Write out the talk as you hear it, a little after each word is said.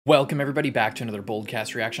Welcome everybody back to another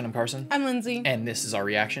BOLDcast reaction. I'm Carson. I'm Lindsay. And this is our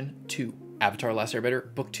reaction to Avatar: Last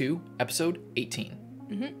Airbender, Book 2, Episode 18.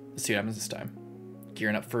 Let's see what happens this time.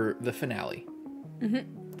 Gearing up for the finale.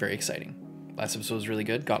 Very exciting. Last episode was really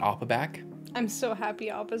good. Got Appa back. I'm so happy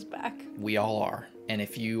Appa's back. We all are. And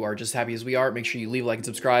if you are just happy as we are, make sure you leave a like and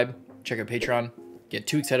subscribe. Check out Patreon. Get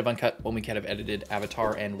 2 weeks ahead of Uncut, 1 week ahead of edited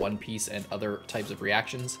Avatar and One Piece and other types of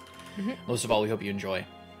reactions. Most of all, we hope you enjoy.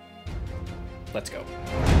 Let's go.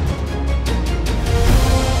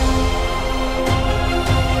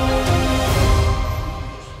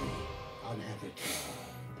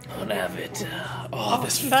 On Avatar. Oh,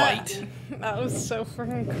 this fight. That was so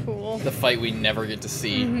freaking cool. The fight we never get to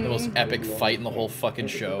see. The most epic fight in the whole fucking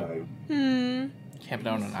show. Camping out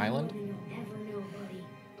on an island?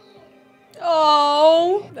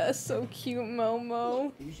 Oh, that's so cute,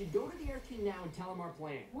 Momo. You should go to the Earth King now and tell him our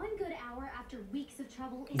plan. 1 good hour after weeks of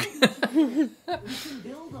trouble isn't We can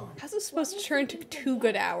build on it. How's it supposed to turn to 2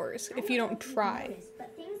 good hours if you don't try?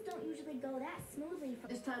 But things don't usually go that smoothly for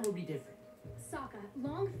This time will be different. Sokka.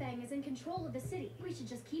 Longfang is in control of the city. We should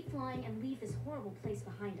just keep flying and leave this horrible place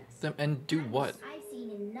behind us. And do what? I've seen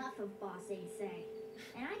enough of Boss Aid say.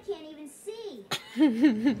 And I can't even see.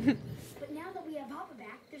 But now that we have Appa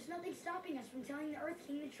back, there's nothing stopping us from telling the Earth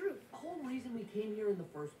King the truth. The whole reason we came here in the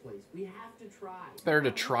first place. We have to try. It's better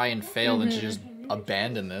to try and fail than to just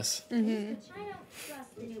abandon this. I don't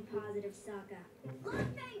trust the new positive Sokka.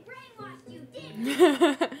 Longfang brainwashed you, didn't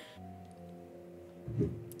you?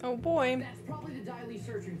 Oh boy. That's probably the Dai Li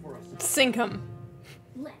searching for us. Sink him.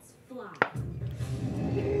 Let's fly.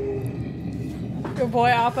 Good boy,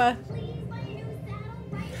 Appa. Please buy a new saddle.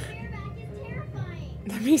 Riding bareback is terrifying.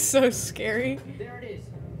 That'd be so scary. There it is.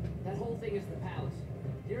 That whole thing is the palace.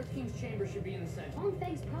 The Earth King's chamber should be in the center.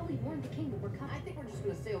 Longfang's probably warned the king that we're coming. I think we're just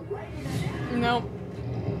gonna sail right in that. Nope.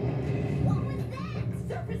 What was that?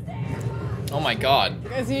 Surface there! Oh my god. You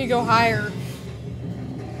guys need to go higher.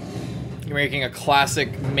 You're making a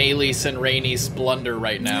classic Melis and Rainey's blunder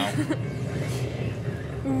right now.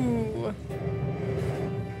 Ooh.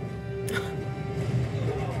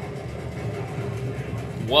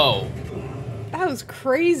 Whoa. That was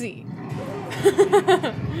crazy.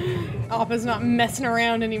 Appa's not messing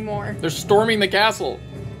around anymore. They're storming the castle.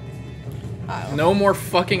 Uh-oh. No more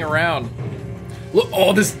fucking around. Look,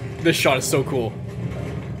 oh, this shot is so cool.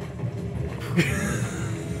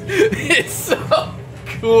 It's so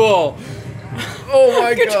cool. Oh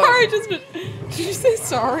my god. Katara just did you say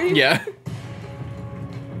sorry? Yeah.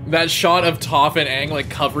 That shot of Toph and Aang like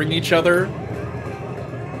covering each other,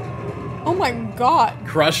 Oh my god.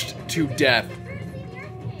 crushed to death.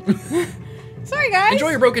 Sorry guys. Enjoy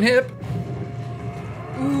your broken hip.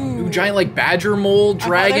 Ooh. Ooh, giant like badger mole I thought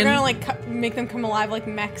dragon. they're gonna like make them come alive like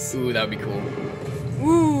mechs. Ooh, that would be cool.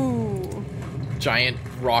 Ooh. Giant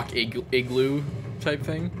rock igloo type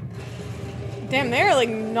thing. Damn, they're like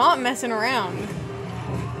not messing around.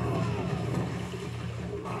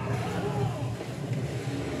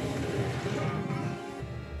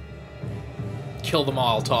 Kill them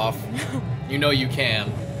all, Toph. You know you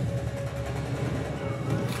can.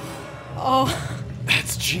 Oh.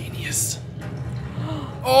 That's genius.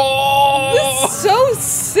 Oh! This is so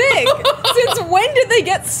sick. Since when did they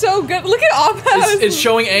get so good? Look at Appa. It's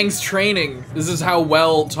showing Aang's training. This is how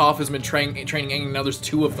well Toph has been training Aang, and now there's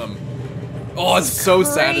 2 of them. Oh, it's so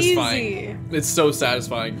satisfying. It's so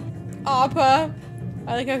satisfying. Appa.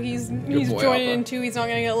 I like how he's boy, joining Appa. in too. He's not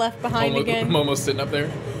gonna get left behind again. Momo's sitting up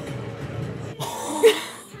there.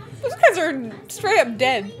 Those guys are straight up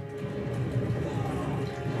dead.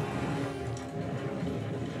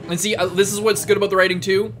 And see, this is what's good about the writing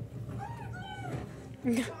too.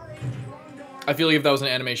 I feel like if that was an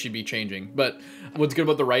anime, she'd be changing. But what's good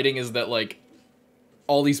about the writing is that like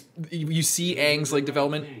all these, you see Aang's like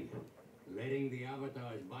development. Letting the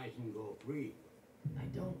Avatar's bison go free. I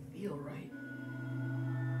don't feel right.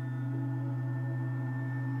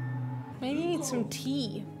 Maybe you need some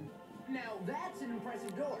tea. Now that's an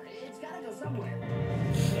impressive door. It's gotta go somewhere.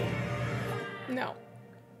 No.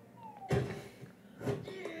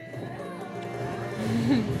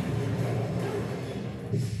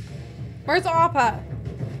 Where's Appa?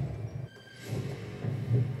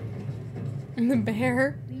 And the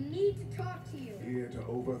bear? We need to talk to you. Here to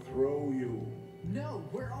overthrow you. No,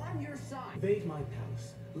 we're on your side. Invade my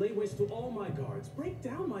palace, lay waste to all my guards, break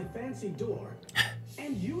down my fancy door,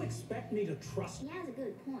 and you expect me to trust He you? has a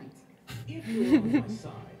good point. If you're on my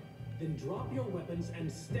side, then drop your weapons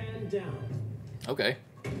and stand down. Okay.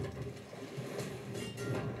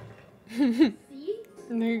 See?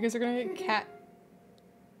 And you guys are gonna get cat.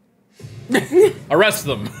 Arrest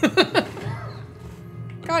them.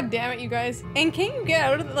 God God damn it, you guys. And can't you get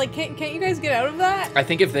out of like can't you guys get out of that? I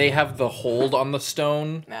think if they have the hold on the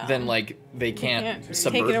stone, No. then like they can't take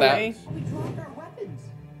subvert it that. away. We dropped our weapons.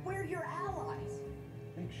 We're your allies.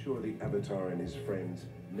 Make sure the Avatar and his friends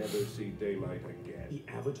never see daylight again. The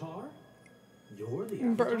Avatar? You're the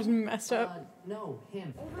Bro Avatar? just messed up. No,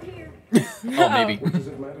 him. Over here. Oh, maybe. What does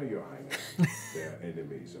it matter, Your Highness? They're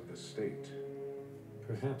enemies of the state.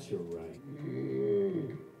 Perhaps you're right.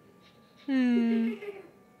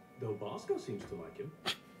 Though Bosco seems to like him.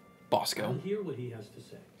 I'll Bosco. hear what he has to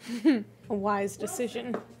say. A wise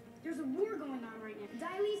decision. There's a war going on right now.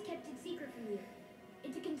 Dialy's kept it secret from you.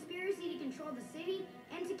 It's a conspiracy to control the city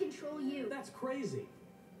and to control you. That's crazy.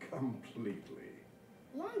 Completely.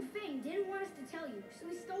 Long Feng didn't want us to tell you, so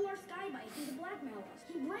he stole our sky bison to blackmail us.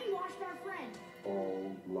 He brainwashed our friend.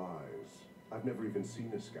 All lies. I've never even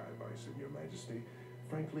seen a sky bison, Your Majesty.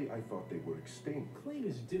 Frankly, I thought they were extinct. Claim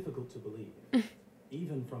is difficult to believe,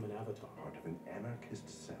 even from an Avatar. Part of an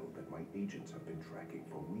anarchist cell that my agents have been tracking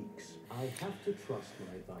for weeks. I have to trust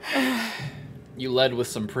my advice. You led with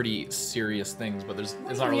some pretty serious things, but it's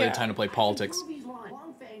not really Yeah. time to play politics. Prove he's lying.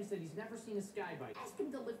 Long Fang said he's never seen a sky bite. Ask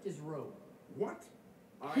him to lift his robe. What?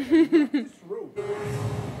 I have left this rope. Right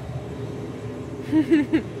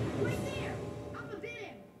there! Appa bit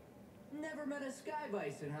him! Never met a sky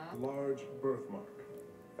bison, huh? Large birthmark.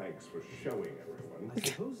 Thanks for showing everyone. I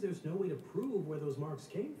suppose there's no way to prove where those marks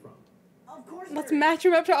came from. Of course. Let's there is. match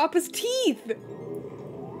him up to Appa's teeth.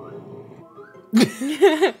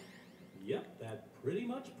 Yep, that pretty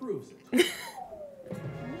much proves it.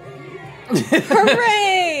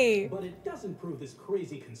 Hooray! But it doesn't prove this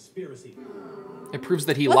crazy conspiracy. It proves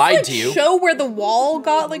that he Let's, lied like, to you. show where the wall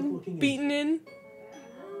got like beaten in.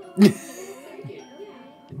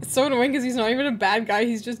 It's so annoying because he's not even a bad guy.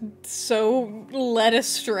 He's just so led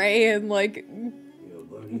astray and like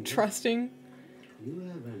trusting. You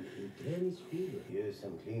have an intense fever. Here's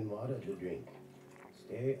some clean water to drink.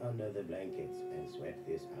 Stay under the blankets and sweat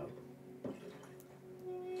this out.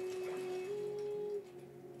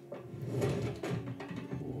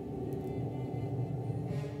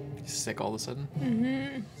 He's sick all of a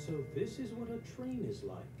sudden. So this is what a train is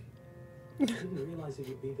like. I didn't realize it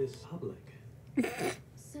would be this public.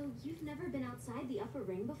 So you've never been outside the upper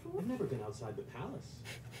ring before? I've never been outside the palace.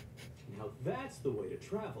 Now that's the way to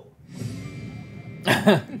travel.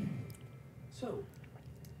 So,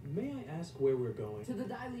 may I ask where we're going? To the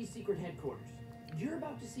Daily secret headquarters. You're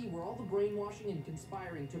about to see where all the brainwashing and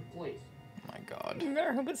conspiring took place. Oh my god. I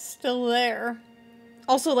better hope it's still there.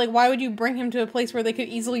 Also, like, why would you bring him to a place where they could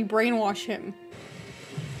easily brainwash him?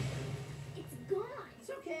 It's gone! It's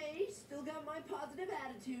okay. Still got my positive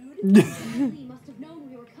attitude. Lee must have known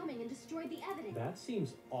we were coming and destroyed the evidence. That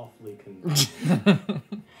seems awfully convenient.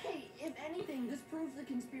 Hey, if anything, this proves the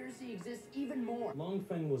conspiracy exists even more. Long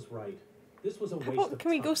Feng was right. This was a waste How of about, time. can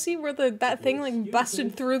we go see where that thing like Excuse me?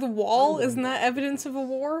 busted through the wall? Isn't that evidence of a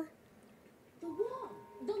war? The wall!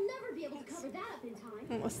 They'll never be able to cover that up in time.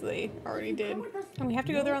 Unless they already did. And we have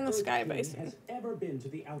to go there on the No Sky Earth King Bison. has ever been to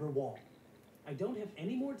the outer wall. I don't have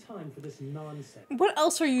any more time for this nonsense. What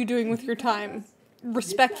else are you doing with your time?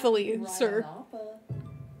 Respectfully, sir.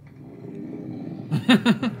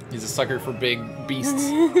 He's a sucker for big beasts.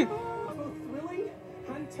 So thrilling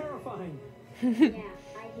and terrifying. Yeah, I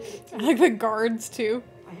hate it I too. like the guards too.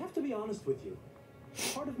 I have to be honest with you.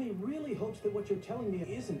 Part of me really hopes that what you're telling me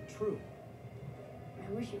isn't true.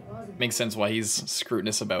 I wish it wasn't. Makes sense why he's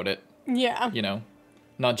scrutinous about it. Yeah. You know,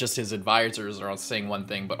 not just his advisors are saying one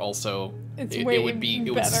thing, but also It's it way would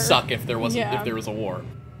better. suck if there wasn't Yeah. if there was a war.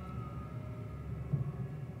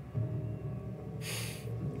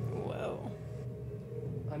 Whoa.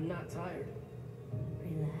 I'm not tired.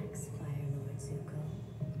 Relax, Fire Lord Zuko.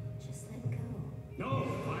 Just let go. No,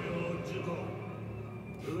 Fire Lord Zuko.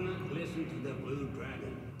 Do not listen to the blue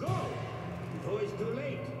dragon. Go! Before it's too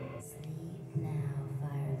late. Sleep now,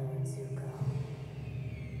 Fire Lord Zuko.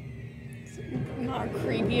 Not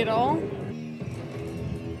creepy at all.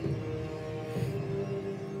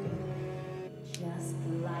 Just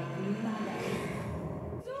like mother.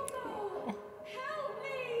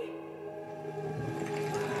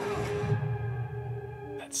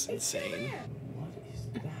 That's insane. What is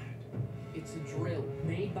that? It's a drill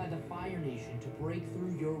made by the Fire Nation to break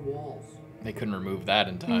through your walls. They couldn't remove that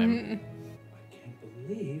in time. Mm-hmm. I can't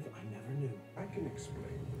believe I never knew. I can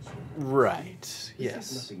explain this. Right. This is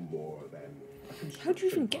Yes. nothing more than a How'd you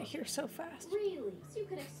even construction get project. here so fast? Really? So you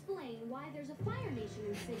could explain why there's a Fire Nation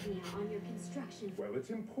insignia on your construction. Well, it's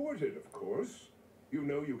imported, of course. You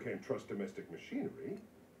know you can't trust domestic machinery.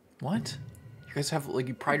 What? You guys have, like,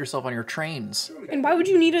 you pride yourself on your trains. And why would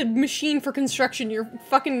you need a machine for construction? You're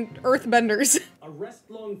fucking earthbenders. Arrest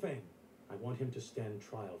Longfang. I want him to stand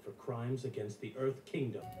trial for crimes against the Earth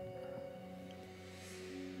Kingdom.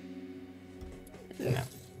 No.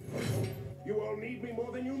 You all need me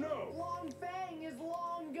more than you know. Longfang is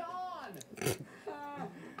long gone.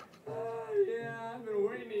 Yeah, I've been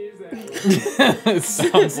waiting to use that. It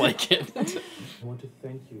sounds like it. I want to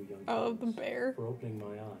thank you, young Oh, the fellows, bear. for opening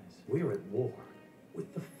my eyes. We're at war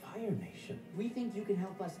with the Fire Nation. We think you can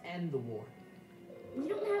help us end the war. We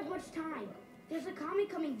don't have much time. There's a comet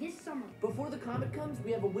coming this summer. Before the comet comes,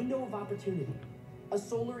 we have a window of opportunity. A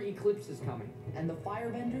solar eclipse is coming, and the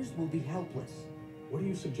firebenders will be helpless. What are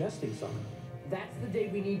you suggesting, Summer? That's the day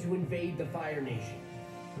we need to invade the Fire Nation.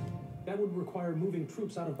 That would require moving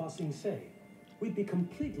troops out of Ba Sing Se. We'd be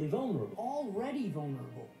completely vulnerable. Already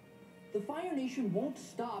vulnerable. The Fire Nation won't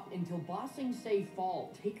stop until Ba Sing Se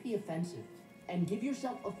fall. Take the offensive, and give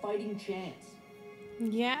yourself a fighting chance.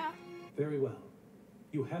 Yeah. Very well.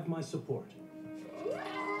 You have my support.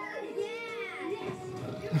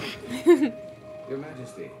 Your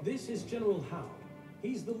Majesty. This is General Howe.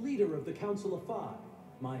 He's the leader of the Council of Five,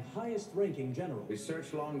 my highest-ranking general. We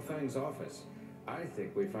searched Longfang's office. I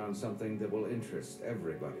think we found something that will interest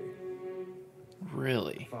everybody.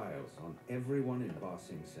 Really? Files on everyone in Ba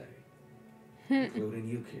Sing Se, including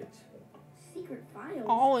you kids. Secret files.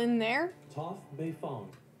 All in there? Toph Beifong.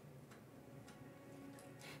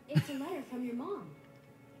 It's a letter from your mom.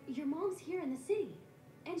 Your mom's here in the city,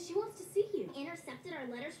 and she wants to see you. Intercepted our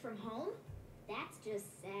letters from home? That's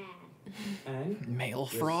just sad. And? Mail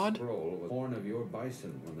This fraud? scroll was born of your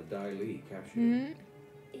bison when the Dai Li captured it.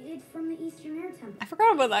 It's from the Eastern Air Temple. I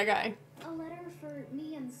forgot about that guy. A letter for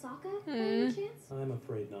me and Sokka, by any chance? I'm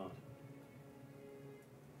afraid not.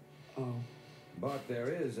 Oh. But there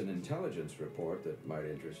is an intelligence report that might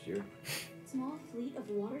interest you. Small fleet of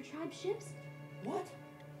water tribe ships? What?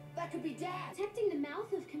 That could be Dad! Protecting the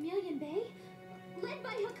mouth of Chameleon Bay? Led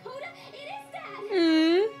by Hakoda? It is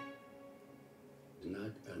Dad!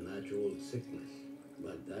 Not a natural sickness,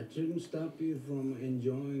 but that shouldn't stop you from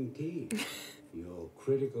enjoying tea. Your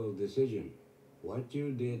critical decision. What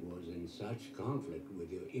you did was in such conflict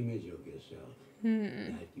with your image of yourself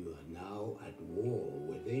that you are now at war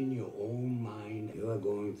within your own mind. You are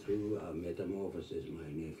going through a metamorphosis, my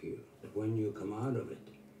nephew. But when you come out of it,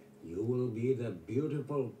 you will be the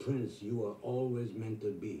beautiful prince you are always meant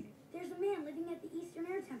to be. There's a man living at the Eastern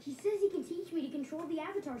Air Temple. He says he can teach me to control the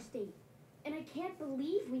Avatar state. And I can't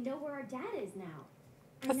believe we know where our dad is now.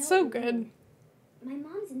 That's so good. My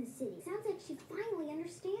mom's in the city. Sounds like she finally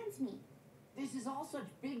understands me. This is all such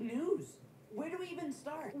big news. Where do we even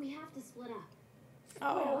start? We have to split up.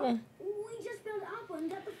 Oh. We just found Appa and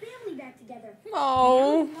got the family back together.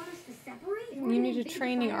 Oh. Now you want us to separate? You need a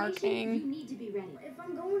training arc, You Aang. need to be ready. If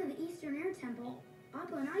I'm going to the Eastern Air Temple,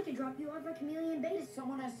 Appa and I could drop you off at Chameleon Bay.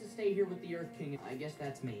 Someone has to stay here with the Earth King. I guess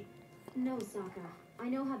that's me. No, Sokka. I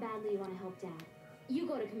know how badly you want to help Dad. You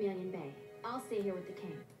go to Chameleon Bay. I'll stay here with the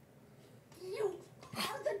king. You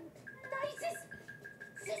are the nicest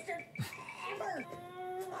sister ever.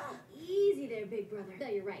 Easy there, big brother. No,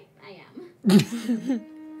 you're right. I am.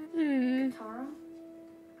 Tara,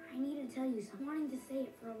 I need to tell you something. I'm wanting to say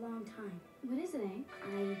it for a long time. What is it, Aang?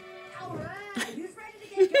 Alright, who's ready to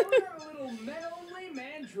get going on a little men-only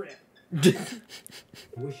man trip?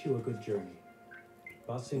 I wish you a good journey.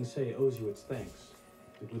 Ba Sing Se owes you its thanks,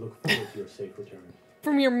 and we look forward to your safe return.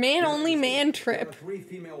 From your man-only man There are trip. 3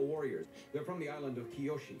 female warriors. They're from the island of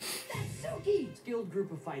Kyoshi. That's Suki! Skilled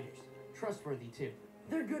group of fighters. Trustworthy, too.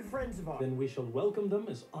 They're good friends of ours. Then we shall welcome them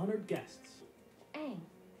as honored guests. Aang.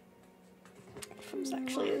 It's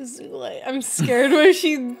actually a Zule. I'm scared when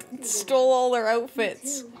she stole all their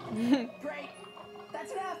outfits. Great!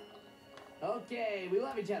 That's enough! Okay, we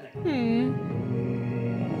love each other.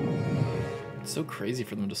 It's so crazy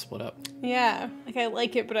for them to split up. Yeah. Like, I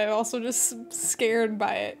like it, but I'm also just scared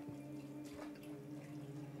by it.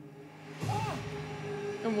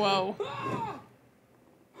 Whoa.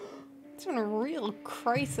 It's been a real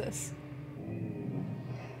crisis.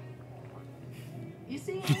 You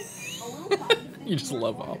see, a little positive You just thinking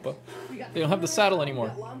love works Appa. wonders. We got They don't have the saddle anymore.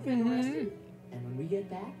 got Longfang arrested, and when we get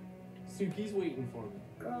back, Suki's waiting for me.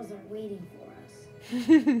 Girls are waiting for us.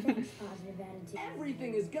 Thanks, positive attitude.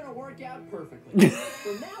 Everything is gonna work out perfectly.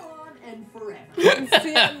 From now on and forever.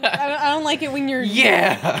 See, I don't like it when you're...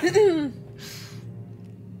 Yeah!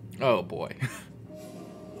 Oh boy.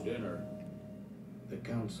 Dinner. The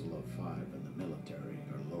Council of Five and the military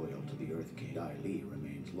are loyal to the Earth King. Dai Li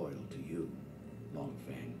remains loyal to you,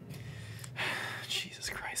 Longfang. Jesus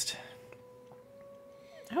Christ.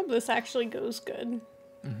 I hope this actually goes good.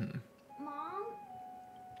 Mom,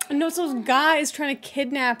 No, it's those guys trying to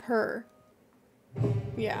kidnap her.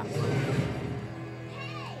 Yeah.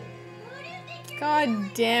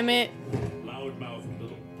 God damn it. Loudmouthed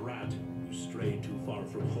little brat who strayed too far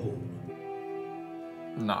from home.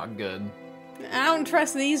 Not good. I don't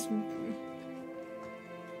trust these.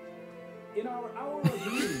 In our hour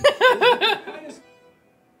of need,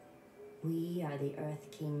 We are the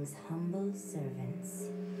Earth King's humble servants.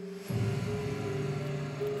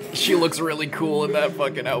 She looks really cool in that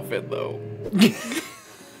fucking outfit, though.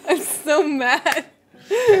 I'm so mad.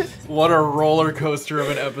 What a roller coaster of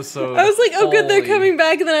an episode. I was like, oh good, they're Holy- coming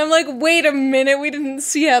back, and then I'm like, wait a minute, we didn't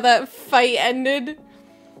see how that fight ended.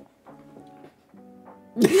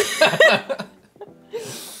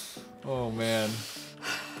 Oh, man.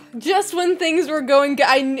 Just when things were going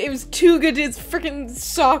it was too good, it's freaking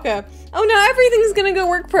Sokka. Oh no, everything's gonna go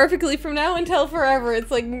work perfectly from now until forever.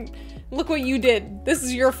 It's like, look what you did. This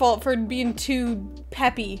is your fault for being too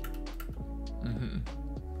peppy.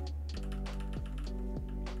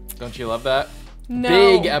 Don't you love that? No.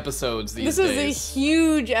 Big episodes these days. This is a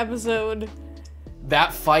huge episode.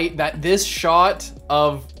 That fight, this shot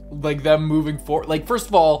of like them moving forward. Like, first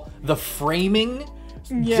of all, the framing,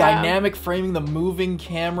 dynamic framing, the moving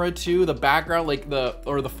camera too, the background, like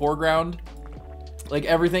the foreground, like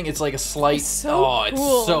everything. It's like a slight. It's so cool.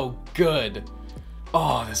 It's so good.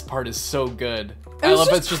 Oh, this part is so good. It I was love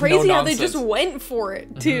just it's just crazy no how they nonsense. just went for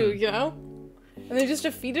it too, you know? And they just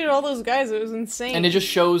defeated all those guys. It was insane. And it just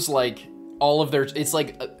shows like all of their. It's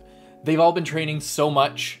like they've all been training so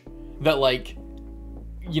much that like,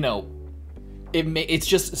 you know, it's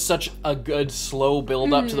just such a good slow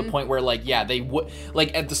build up to the point where like, yeah, they would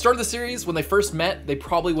like at the start of the series when they first met, they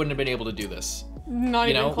probably wouldn't have been able to do this. Not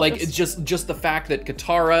you even know, close. like it's just the fact that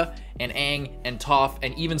Katara and Aang and Toph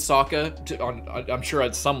and even Sokka, I'm sure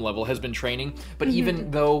at some level, has been training. But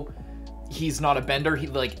even though he's not a bender,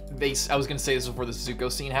 I was gonna say this before the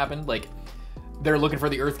Zuko scene happened. Like they're looking for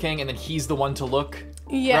the Earth King, and then he's the one to look.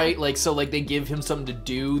 Yeah. Right. Like so, like they give him something to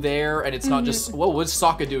do there, and it's not just what was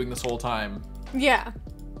Sokka doing this whole time. Yeah.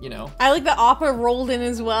 You know. I like the Appa rolled in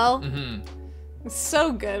as well. It's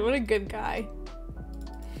so good. What a good guy.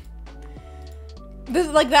 This,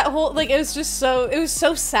 like that whole, like it was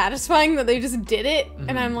so satisfying that they just did it,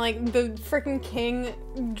 and I'm like the freaking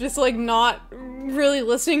king just like not really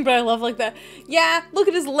listening, but I love like that. Yeah, look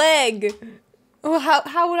at his leg. Well,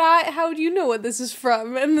 how would you know what this is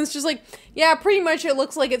from? And it's just like, yeah, pretty much it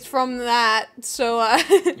looks like it's from that. So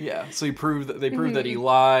Yeah. So they proved that he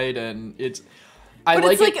lied, and it's. I But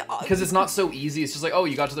like it's it because it's not so easy. It's just like, oh,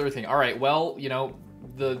 you got to the Earth King. All right, well, you know,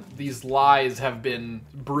 these lies have been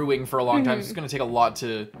brewing for a long time. It's going to take a lot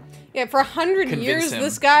to. Yeah, for 100 years, him.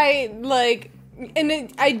 this guy, like,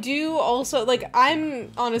 and I do also, like,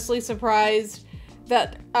 I'm honestly surprised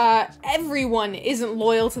that everyone isn't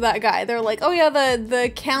loyal to that guy. They're like, oh yeah,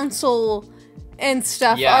 the council and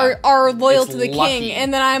stuff are loyal to the king,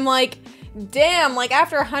 and then I'm like, damn, like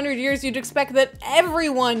after 100 years, you'd expect that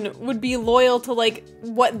everyone would be loyal to like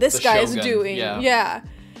what this guy is doing. Yeah.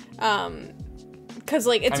 Because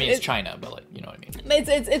like it's China, but like you know what I mean.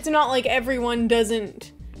 It's not like everyone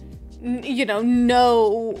doesn't, you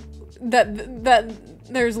know that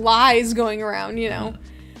there's lies going around, you know.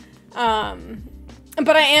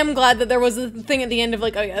 But I am glad that there was a thing at the end of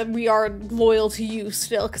like, oh yeah, we are loyal to you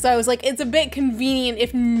still, because I was like, it's a bit convenient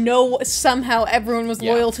if somehow everyone was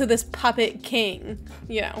loyal to this puppet king,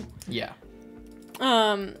 you know. Yeah.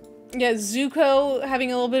 Yeah, Zuko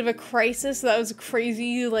having a little bit of a crisis. That was a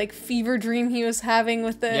crazy like fever dream he was having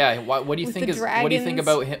with the What do you think what do you think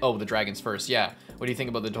about him? Oh, the dragons first. Yeah. What do you think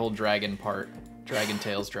about the whole dragon part? Dragon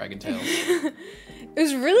tails. It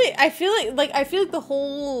was really. I feel like the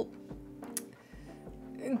whole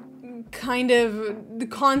kind of the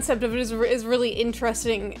concept of it is really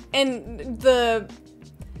interesting, and the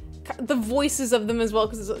voices of them as well,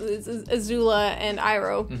 because it's Azula and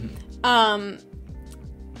Iroh.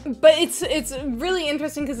 But it's really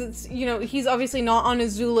interesting because it's, you know, he's obviously not on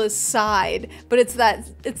Azula's side, but it's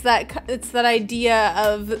that idea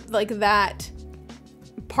of like that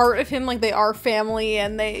part of him, like they are family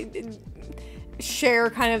and they share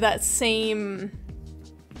kind of that same,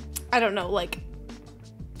 I don't know, like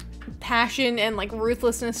passion and like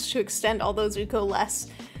ruthlessness to extent, although Zuko less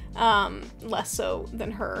so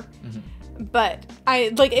than her. But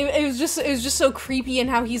I like it was just so creepy, and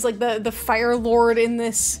how he's like the Fire Lord in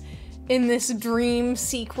this dream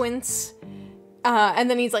sequence, and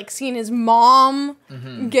then he's like seeing his mom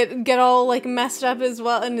get all like messed up as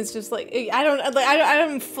well, and it's just like I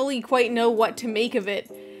don't fully quite know what to make of it,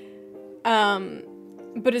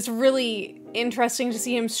 but it's really interesting to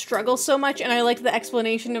see him struggle so much, and I like the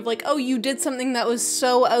explanation of like, oh, you did something that was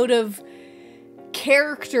so out of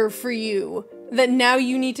character for you that now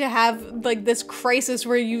you need to have like this crisis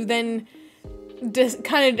where you then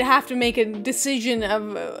kind of have to make a decision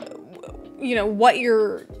of you know,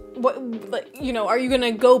 are you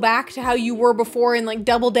gonna go back to how you were before and like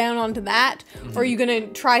double down onto that, or are you gonna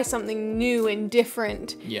try something new and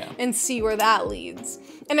different and see where that leads?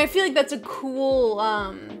 And I feel like that's a cool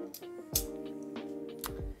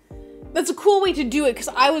way to do it, because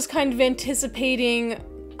I was kind of anticipating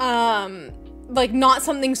like not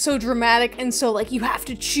something so dramatic and so like you have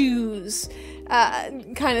to choose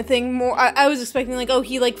kind of thing. More I was expecting like, oh,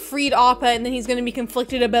 he like freed Appa and then he's gonna be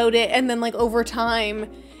conflicted about it, and then like over time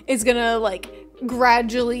is gonna like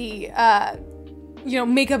gradually you know,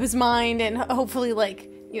 make up his mind and hopefully like,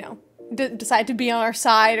 you know, decide to be on our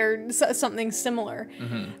side or something similar.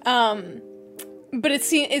 But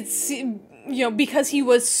it's you know, because he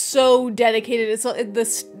was so dedicated, the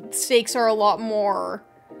stakes are a lot more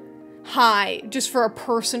high just for a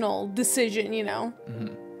personal decision, you know?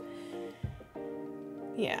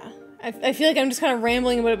 Yeah. I feel like I'm just kind of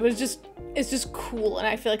rambling about it, but it's just cool, and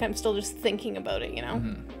I feel like I'm still just thinking about it, you know?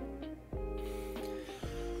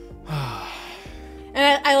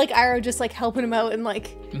 And I like Iroh just like helping him out and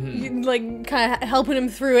like like kind of helping him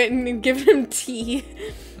through it and giving him tea.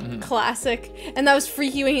 Classic. And that was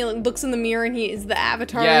freaky when he like, looks in the mirror and he is the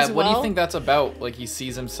avatar as well. Yeah, what do you think that's about? Like he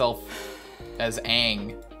sees himself as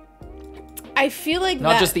Aang. I feel like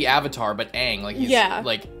not just the avatar, but Aang. Like he's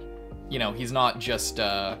like, you know, he's not just you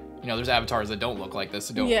know, there's avatars that don't look like this,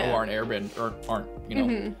 who aren't airbend or aren't, you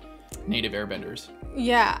know, native airbenders.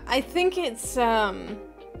 Yeah, I think it's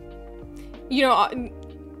you know,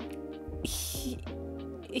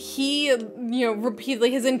 he you know,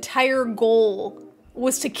 repeatedly his entire goal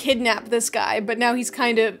was to kidnap this guy, but now he's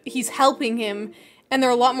helping him, and they're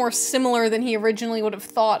a lot more similar than he originally would have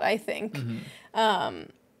thought, I think. But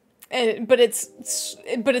it's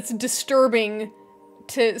disturbing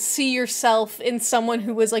to see yourself in someone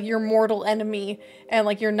who was like your mortal enemy and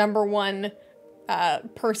like your number one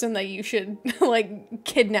person that you should like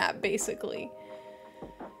kidnap, basically.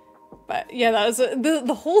 But yeah, that was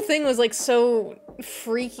the whole thing was like so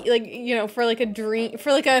freaky, like, you know, for like a dream,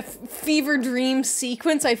 for like a fever dream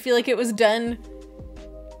sequence. I feel like it was done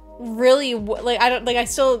really like I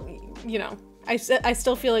still, you know, I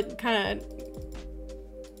still feel like kind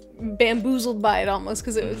of bamboozled by it almost,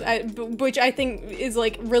 because it was which I think is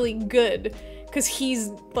like really good, because he's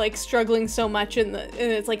like struggling so much and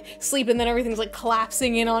it's like sleep, and then everything's like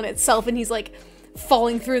collapsing in on itself, and he's like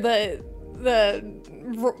falling through the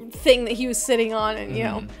thing that he was sitting on, and you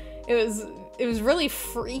know, it was really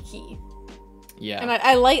freaky. Yeah, and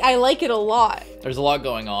I like it a lot. There's a lot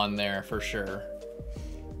going on there for sure.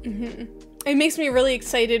 It makes me really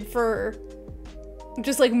excited for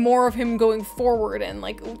just like more of him going forward, and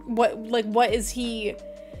like what is he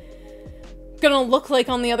gonna look like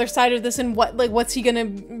on the other side of this, and what's he gonna,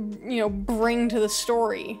 you know, bring to the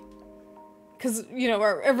story. Because, you know,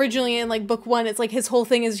 originally in like book one, it's like his whole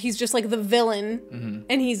thing is he's just like the villain,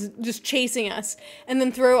 and he's just chasing us, and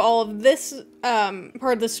then through all of this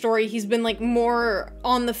part of the story, he's been like more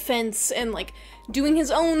on the fence and like doing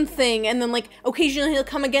his own thing, and then like occasionally he'll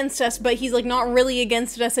come against us, but he's like not really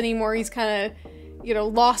against us anymore. He's kind of, you know,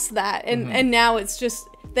 lost that, and now it's just,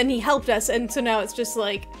 then he helped us, and so now it's just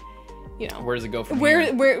like, you know, where does it go from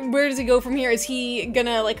here? Where does he go from here? Is he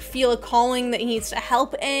gonna like feel a calling that he needs to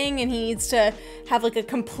help Aang, and he needs to have like a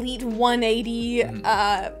complete 180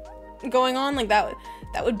 going on? Like that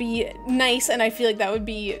would be nice, and I feel like that would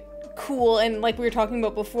be cool. And like we were talking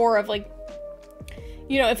about before, of like,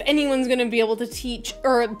 you know, if anyone's gonna be able to teach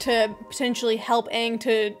or to potentially help Aang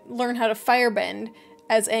to learn how to firebend,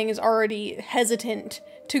 as Aang is already hesitant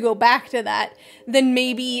to go back to that, then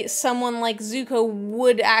maybe someone like Zuko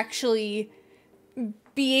would actually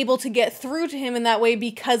be able to get through to him in that way,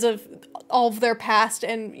 because of all of their past,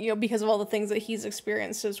 and, you know, because of all the things that he's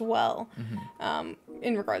experienced as well,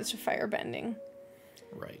 in regards to firebending.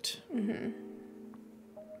 Right.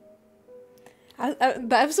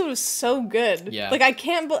 The episode was so good. Yeah. Like I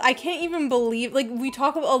can't even believe, like we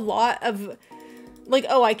talk a lot of like,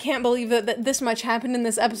 oh, I can't believe that this much happened in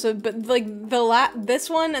this episode, but like this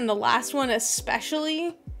one and the last one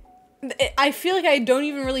especially, I feel like I don't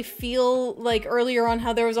even really feel like earlier on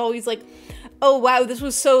how there was always like, oh wow, this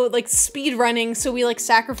was so like speed running, so we like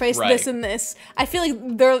sacrificed this and this. I feel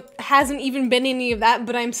like there hasn't even been any of that,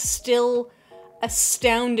 but I'm still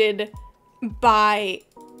astounded by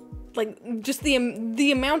like just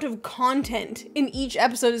the amount of content in each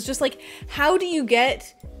episode. Is just like, how do you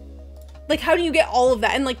get like, how do you get all of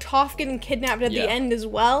that? And like Toph getting kidnapped at the end as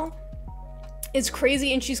well is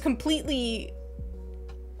crazy, and she's completely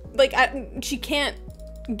like, she can't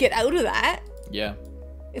get out of that. Yeah.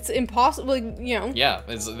 It's impossible, like, you know. Yeah,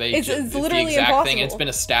 it's literally the exact impossible thing. It's been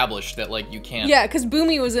established that like you can't. Yeah, because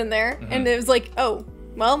Boomy was in there, and it was like, oh,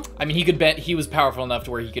 well. I mean, he could bend. He was powerful enough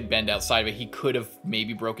to where he could bend outside, but he could have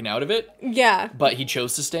maybe broken out of it. Yeah. But he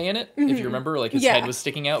chose to stay in it. If you remember, like his head was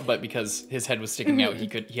sticking out, but because his head was sticking out,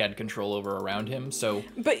 he had control over around him. So.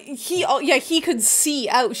 But he could see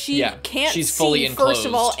out. She can't. She's see, fully enclosed. First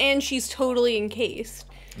of all, and she's totally encased.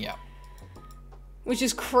 Yeah. Which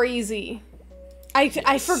is crazy.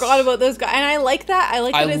 I forgot about those guys, and I like that. I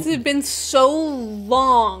like that it's been so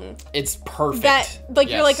long. It's perfect. That, like,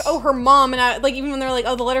 you're like, oh, her mom, and I, like, even when they're like,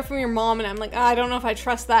 oh, the letter from your mom, and I'm like, I don't know if I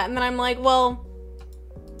trust that, and then I'm like, well,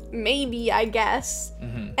 maybe, I guess.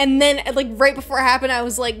 And then, like, right before it happened, I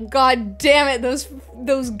was like, God damn it,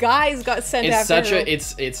 those guys got sent after her.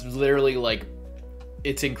 It's literally, like,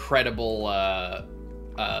 it's incredible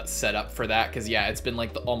setup for that, because, yeah, it's been,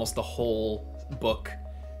 like, almost the whole book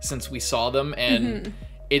since we saw them, and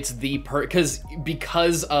it's the because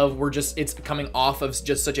of it's coming off of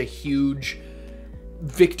just such a huge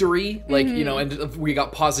victory, like, you know, and we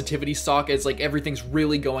got positivity stock. It's like everything's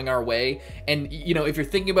really going our way, and you know, if you're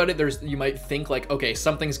thinking about it, you might think like, okay,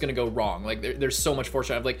 something's gonna go wrong, like there's so much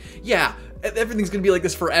foreshadowing, like, yeah, everything's gonna be like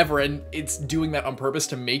this forever, and it's doing that on purpose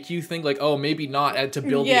to make you think like, oh, maybe not, to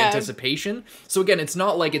build the anticipation. So again, it's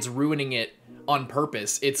not like it's ruining it on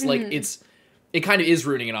purpose. It's like it kind of is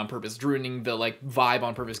ruining it on purpose. It's ruining the like vibe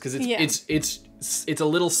on purpose, because it's a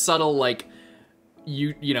little subtle, like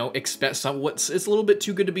you know, expect it's a little bit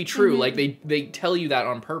too good to be true. Like they tell you that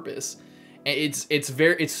on purpose. And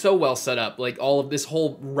it's so well set up. Like all of this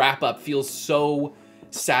whole wrap up feels so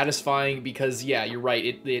satisfying, because yeah, you're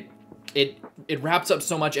right. It wraps up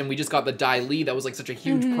so much, and we just got the Dai Li that was like such a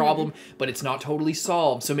huge problem, but it's not totally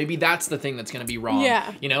solved. So maybe that's the thing that's going to be wrong.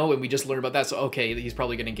 Yeah. You know, and we just learned about that. So okay, he's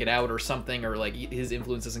probably going to get out or something, or like his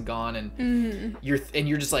influence isn't gone, and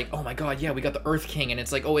you're just like, oh my god, yeah, we got the Earth King, and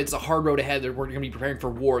it's like, oh, it's a hard road ahead. We're going to be preparing for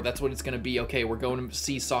war. That's what it's going to be. Okay, we're going to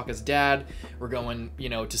see Sokka's dad. We're going, you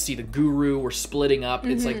know, to see the Guru. We're splitting up.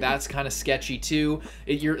 It's like that's kind of sketchy too.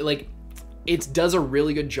 It does a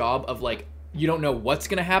really good job of like, you don't know what's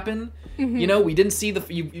gonna happen. You know, we didn't see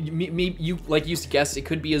you like you guessed it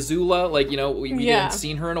could be Azula. Like, you know, we hadn't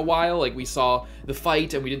seen her in a while. Like, we saw the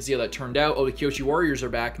fight and we didn't see how that turned out. Oh, the Kyoshi Warriors are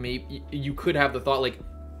back. Maybe you could have the thought, like,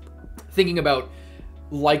 thinking about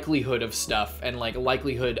likelihood of stuff and like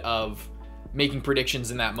likelihood of making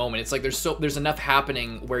predictions in that moment. It's like there's enough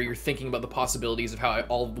happening where you're thinking about the possibilities of how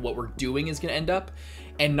all of what we're doing is gonna end up,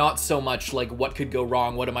 and not so much like what could go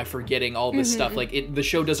wrong, what am I forgetting, all this stuff. Like the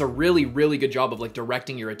show does a really, really good job of like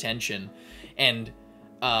directing your attention, and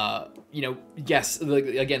you know, yes,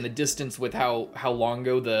 again, the distance with how long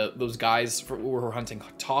ago those guys who were hunting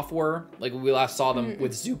Toph were. Like, we last saw them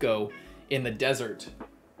with Zuko in the desert.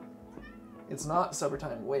 It's not supper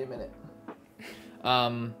time. Wait a minute.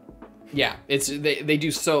 Yeah, they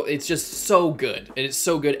do so, it's just so good, and it's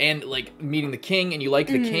so good, and like meeting the king, and you like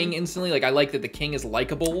the king instantly. Like, I like that the king is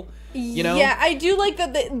likable, you know. Yeah, I do like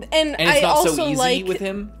that, and it's I not also so easy like with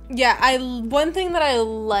him. Yeah, one thing that I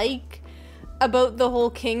like about the whole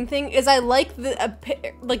king thing is I like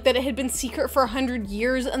like that it had been secret for 100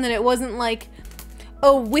 years, and that it wasn't like,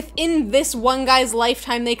 oh, within this one guy's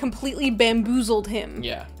lifetime they completely bamboozled him.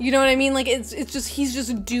 Yeah, you know what I mean? Like, it's just, he's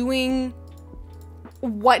just doing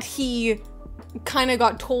what he kind of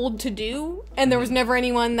got told to do, and there was never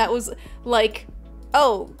anyone that was like,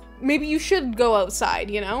 oh, maybe you should go outside,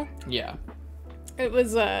 you know? Yeah. It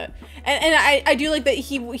was and I do like that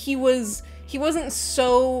he wasn't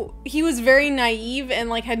so, he was very naive and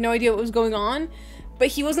like had no idea what was going on, but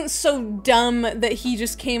he wasn't so dumb that he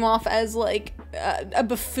just came off as like a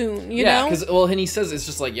buffoon, you know? Yeah, because, well, and he says it's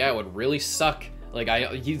just like, yeah, it would really suck. Like,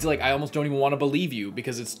 he's like, I almost don't even want to believe you,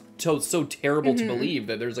 because it's so terrible to believe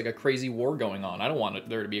that there's like a crazy war going on. I don't want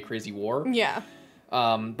there to be a crazy war. Yeah.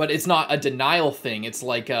 But it's not a denial thing. It's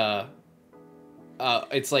like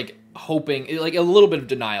it's like hoping, like a little bit of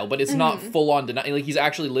denial, but it's not full on denial. Like, he's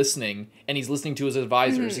actually listening, and he's listening to his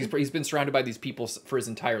advisors. He's been surrounded by these people for his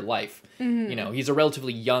entire life. You know, he's a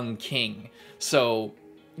relatively young king, so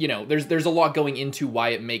you know, there's a lot going into why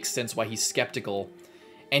it makes sense why he's skeptical.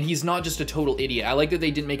 And he's not just a total idiot. I like that they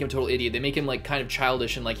didn't make him a total idiot. They make him like kind of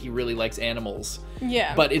childish and like he really likes animals.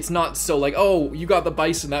 Yeah. But it's not so like, oh, you got the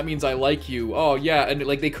bison, that means I like you. Oh yeah, and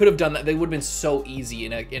like they could have done that. They would have been so easy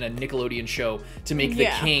in a Nickelodeon show to make the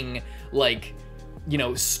king like, you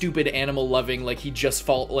know, stupid animal loving, like he just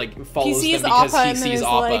follows them because he sees Appa.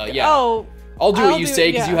 Like, yeah. Oh, I'll do what you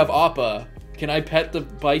say because yeah. you have appa. Can I pet the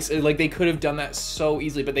bison? Like, they could have done that so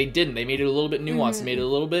easily, but they didn't. They made it a little bit nuanced. Made it a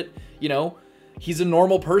little bit, you know, he's a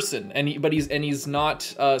normal person, and he's not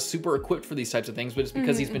super equipped for these types of things, but it's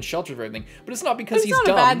because he's been sheltered for everything. But it's not because he's not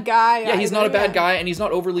dumb. a bad guy. Yeah, he's not a bad guy, and he's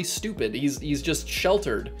not overly stupid. He's just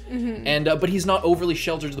sheltered, and but he's not overly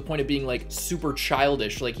sheltered to the point of being like super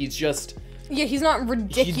childish. Like, he's just. Yeah, he's not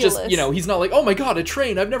ridiculous. He just, you know, he's not like, oh my god, a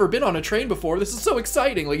train. I've never been on a train before. This is so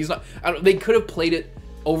exciting. Like, he's not. They could have played it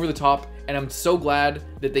over the top, and I'm so glad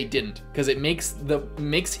that they didn't, because it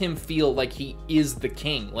makes him feel like he is the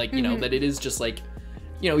king. Like, you know, that it is just like,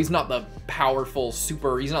 you know, he's not the powerful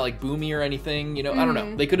super. He's not like Boomy or anything. You know, I don't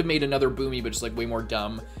know. They could have made another Boomy, but just like way more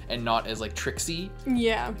dumb and not as like tricksy.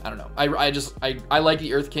 Yeah. I don't know. I like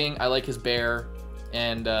the Earth King. I like his bear.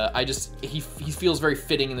 And he feels very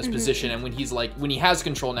fitting in this position, and when he has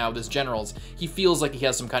control now of his generals, he feels like he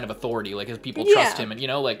has some kind of authority, like his people trust him, and you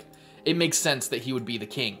know, like, it makes sense that he would be the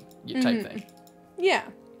king type thing. Yeah.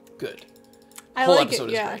 Good. I Whole like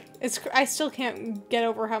episode it. Yeah. is great. I still can't get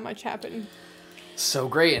over how much happened. So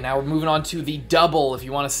great, and now we're moving on to the double. If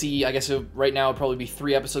you want to see, I guess right now it'd probably be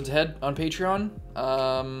 3 episodes ahead on Patreon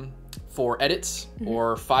for edits,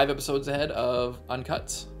 or 5 episodes ahead of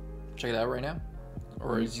uncuts. Check it out right now.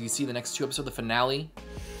 Or as you can see, the next 2 episodes, the finale.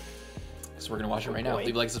 So we're going to watch it right now.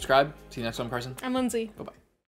 Leave a like, subscribe. See you next one, Carson. I'm Lindsay. Bye-bye.